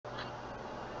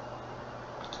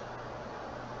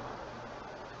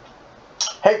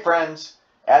Hey friends,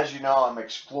 as you know, I'm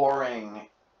exploring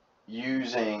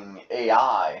using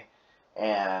AI,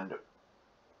 and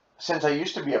since I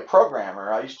used to be a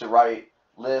programmer, I used to write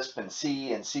Lisp and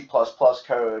C and C++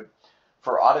 code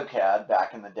for AutoCAD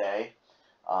back in the day.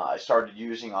 I started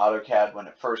using AutoCAD when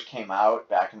it first came out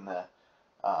back in the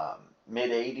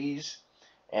mid 80s,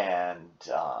 and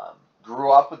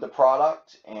grew up with the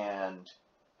product and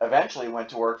eventually went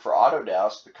to work for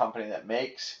Autodesk, the company that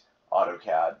makes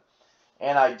AutoCAD.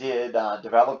 And I did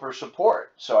developer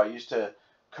support. So I used to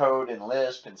code in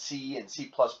Lisp and C and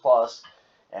C++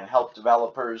 and help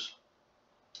developers.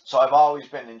 So I've always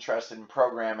been interested in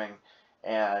programming,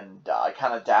 and I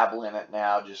kind of dabble in it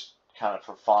now just kind of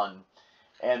for fun.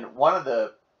 And one of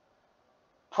the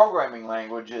programming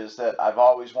languages that I've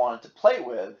always wanted to play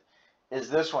with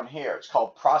is this one here. It's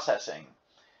called processing,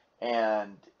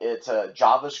 and it's a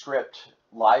JavaScript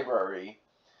library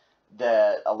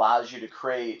that allows you to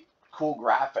create cool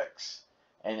graphics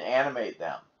and animate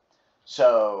them.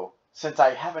 So since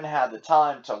I haven't had the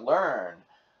time to learn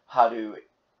how to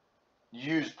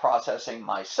use processing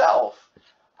myself,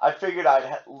 I figured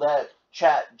I'd let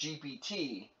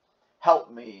ChatGPT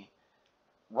help me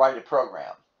write a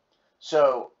program.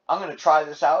 So I'm going to try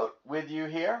this out with you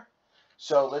here.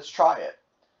 So let's try it.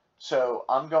 So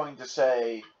I'm going to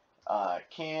say,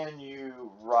 can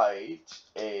you write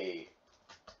a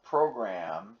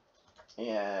program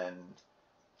in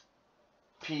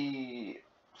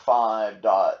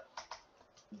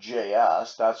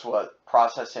p5.js? That's what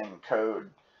processing code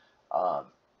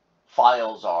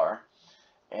files are.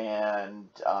 And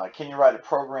can you write a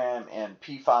program in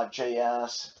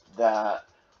p5js that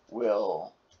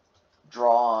will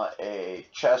draw a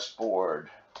chessboard?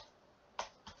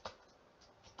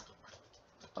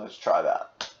 Let's try that.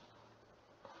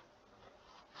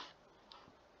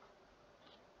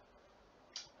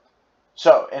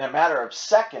 So in a matter of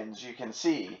seconds, you can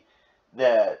see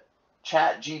that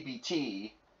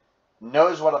ChatGPT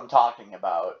knows what I'm talking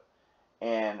about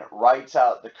and writes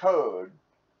out the code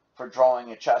for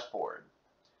drawing a chessboard.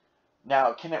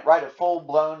 Now, can it write a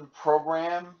full-blown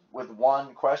program with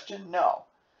one question? No.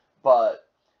 But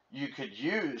you could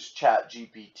use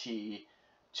ChatGPT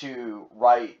to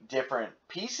write different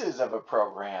pieces of a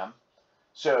program.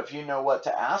 So if you know what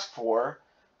to ask for,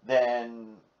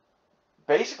 then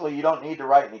basically you don't need to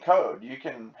write any code. You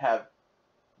can have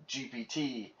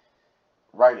GPT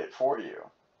write it for you.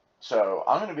 So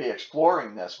I'm going to be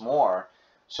exploring this more.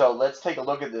 So let's take a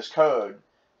look at this code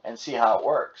and see how it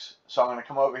works. So I'm going to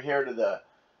come over here to the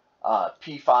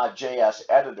p5js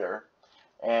editor,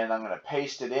 and I'm going to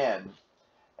paste it in,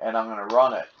 and I'm going to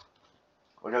run it.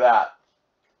 Look at that.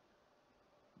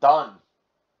 Done.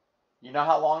 You know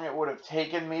how long it would have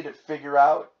taken me to figure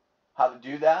out how to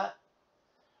do that?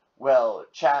 Well,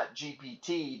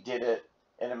 ChatGPT did it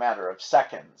in a matter of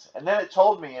seconds. And then it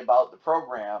told me about the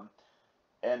program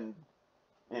and,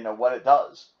 what it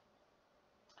does.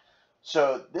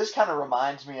 So this kind of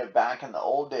reminds me of back in the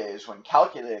old days when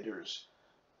calculators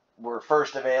were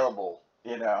first available,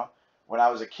 when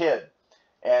I was a kid.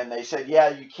 And they said, yeah,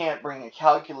 you can't bring a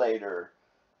calculator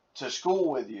to school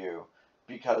with you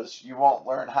because you won't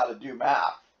learn how to do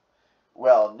math.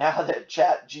 Well, now that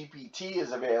ChatGPT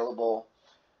is available,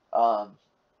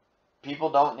 people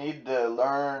don't need to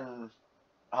learn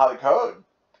how to code.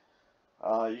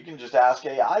 You can just ask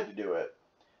AI to do it.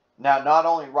 Now, not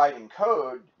only writing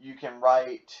code, you can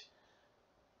write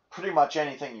pretty much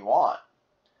anything you want.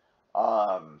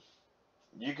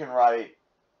 You can write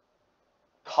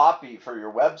copy for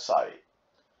your website.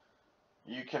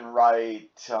 You can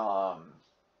write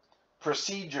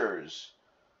procedures,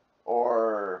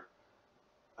 or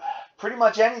pretty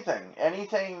much anything.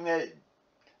 Anything that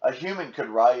a human could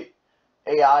write,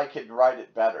 AI could write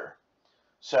it better.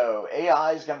 So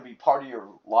AI is going to be part of your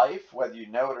life, whether you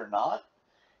know it or not.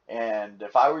 And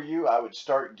if I were you, I would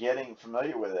start getting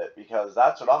familiar with it, because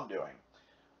that's what I'm doing.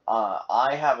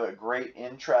 I have a great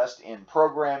interest in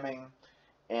programming,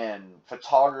 in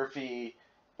photography,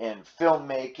 in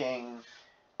filmmaking,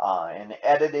 in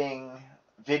editing,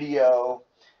 video,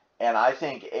 and I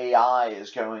think AI is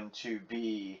going to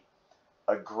be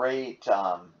a great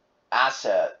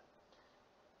asset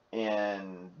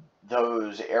in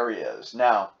those areas.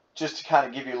 Now, just to kind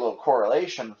of give you a little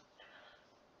correlation,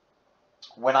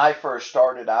 when I first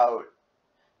started out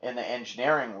in the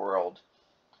engineering world,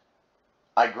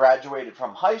 I graduated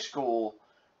from high school,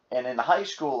 and in high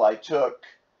school I took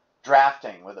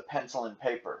drafting with a pencil and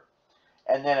paper.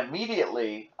 And then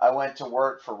immediately I went to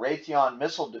work for Raytheon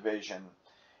Missile Division,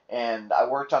 and I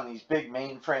worked on these big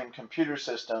mainframe computer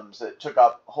systems that took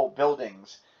up whole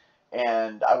buildings,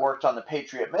 and I worked on the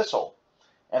Patriot missile.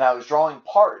 and I was drawing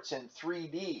parts in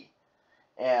 3D.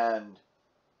 And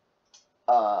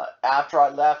after I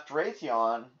left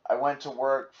Raytheon, I went to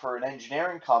work for an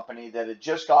engineering company that had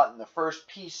just gotten the first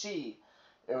PC.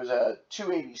 It was a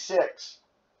 286,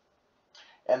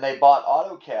 and they bought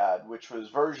AutoCAD, which was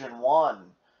version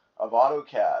 1 of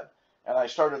AutoCAD, and I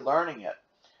started learning it.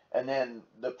 And then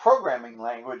the programming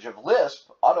language of Lisp,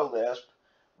 AutoLisp,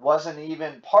 wasn't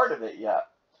even part of it yet.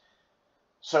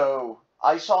 So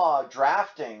I saw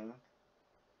drafting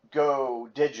go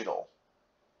digital,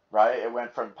 right? It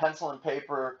went from pencil and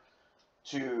paper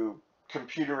to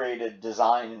computer-aided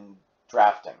design and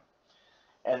drafting.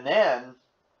 And then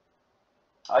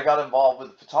I got involved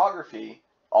with photography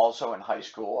also in high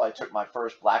school. I took my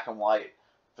first black and white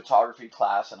photography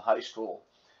class in high school.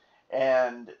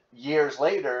 And years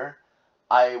later,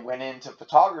 I went into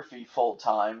photography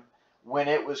full-time when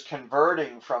it was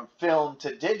converting from film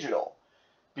to digital,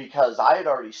 because I had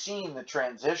already seen the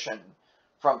transition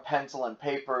from pencil and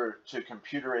paper to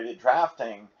computer-aided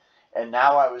drafting, and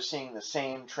now I was seeing the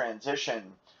same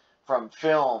transition from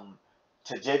film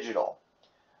to digital.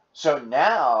 So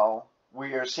now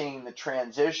we are seeing the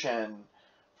transition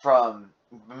from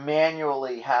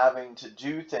manually having to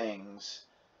do things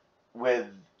with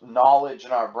knowledge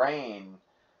in our brain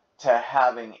to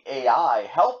having AI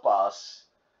help us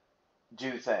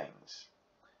do things.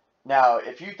 Now,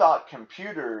 if you thought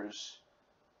computers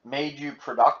made you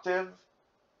productive,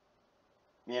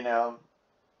 you know,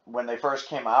 when they first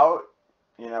came out,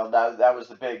 you know, that was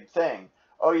the big thing.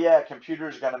 Oh yeah,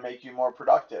 computers are going to make you more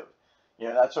productive. You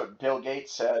know, that's what Bill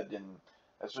Gates said, and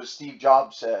that's what Steve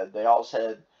Jobs said. They all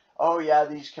said, oh yeah,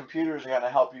 these computers are going to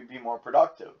help you be more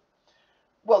productive.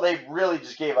 Well, they really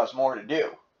just gave us more to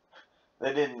do.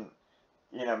 They didn't,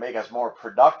 you know, make us more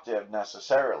productive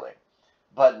necessarily.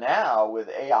 But now with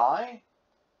AI,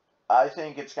 I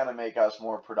think it's going to make us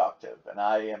more productive. And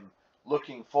I am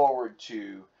looking forward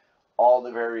to all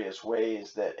the various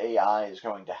ways that AI is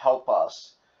going to help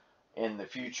us in the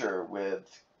future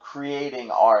with creating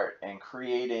art and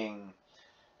creating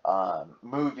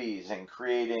movies and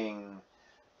creating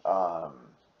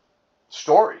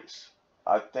stories.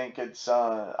 I think it's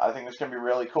going to be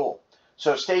really cool.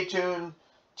 So stay tuned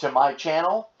to my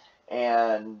channel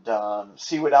and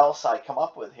see what else I come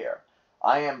up with here.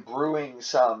 I am brewing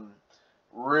some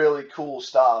really cool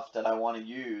stuff that I want to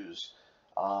use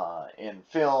in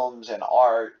films and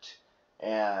art,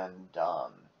 and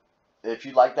if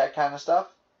you like that kind of stuff,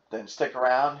 then stick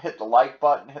around, hit the like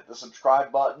button, hit the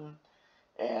subscribe button,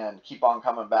 and keep on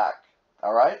coming back.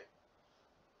 All right?